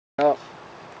Oh.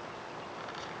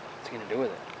 What's he gonna do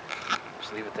with it?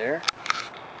 Just leave it there?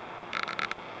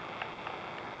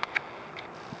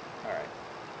 Alright.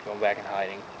 Going back and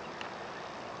hiding.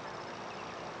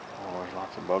 Oh, there's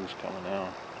lots of bugs coming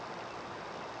out.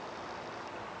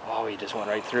 Oh, he just went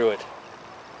right through it.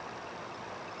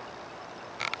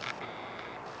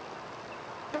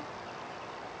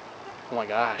 Oh my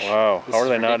gosh. Wow, This how are is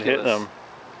they not hitting ridiculous. them?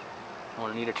 I'm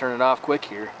gonna need to turn it off quick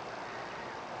here.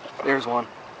 There's one.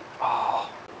 Oh.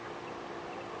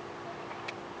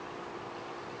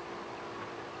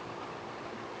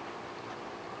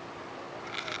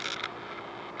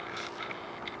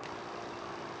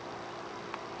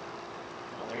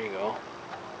 Well, there you go.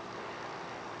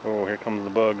 Oh, here comes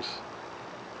the bugs.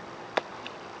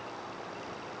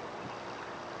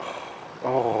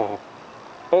 Oh.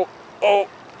 Oh. Oh.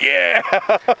 Yeah.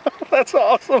 That's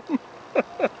awesome.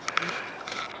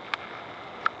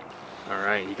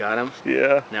 Alright, you got him?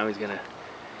 Yeah. Now he's gonna...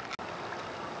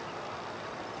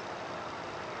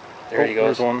 There he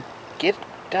goes. There's one. Get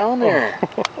down there.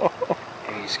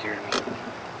 Hey, you scared me.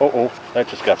 Oh, that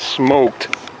just got smoked.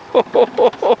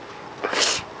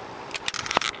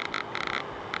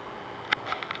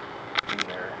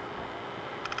 There.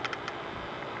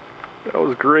 That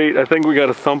was great. I think we got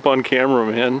a thump on camera,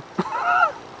 man.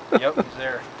 Yep, he's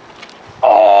there.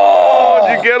 Oh,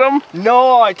 did you get him?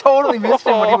 No, I totally missed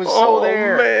him when he was so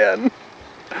there. Oh, man.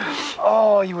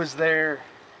 Oh, he was there.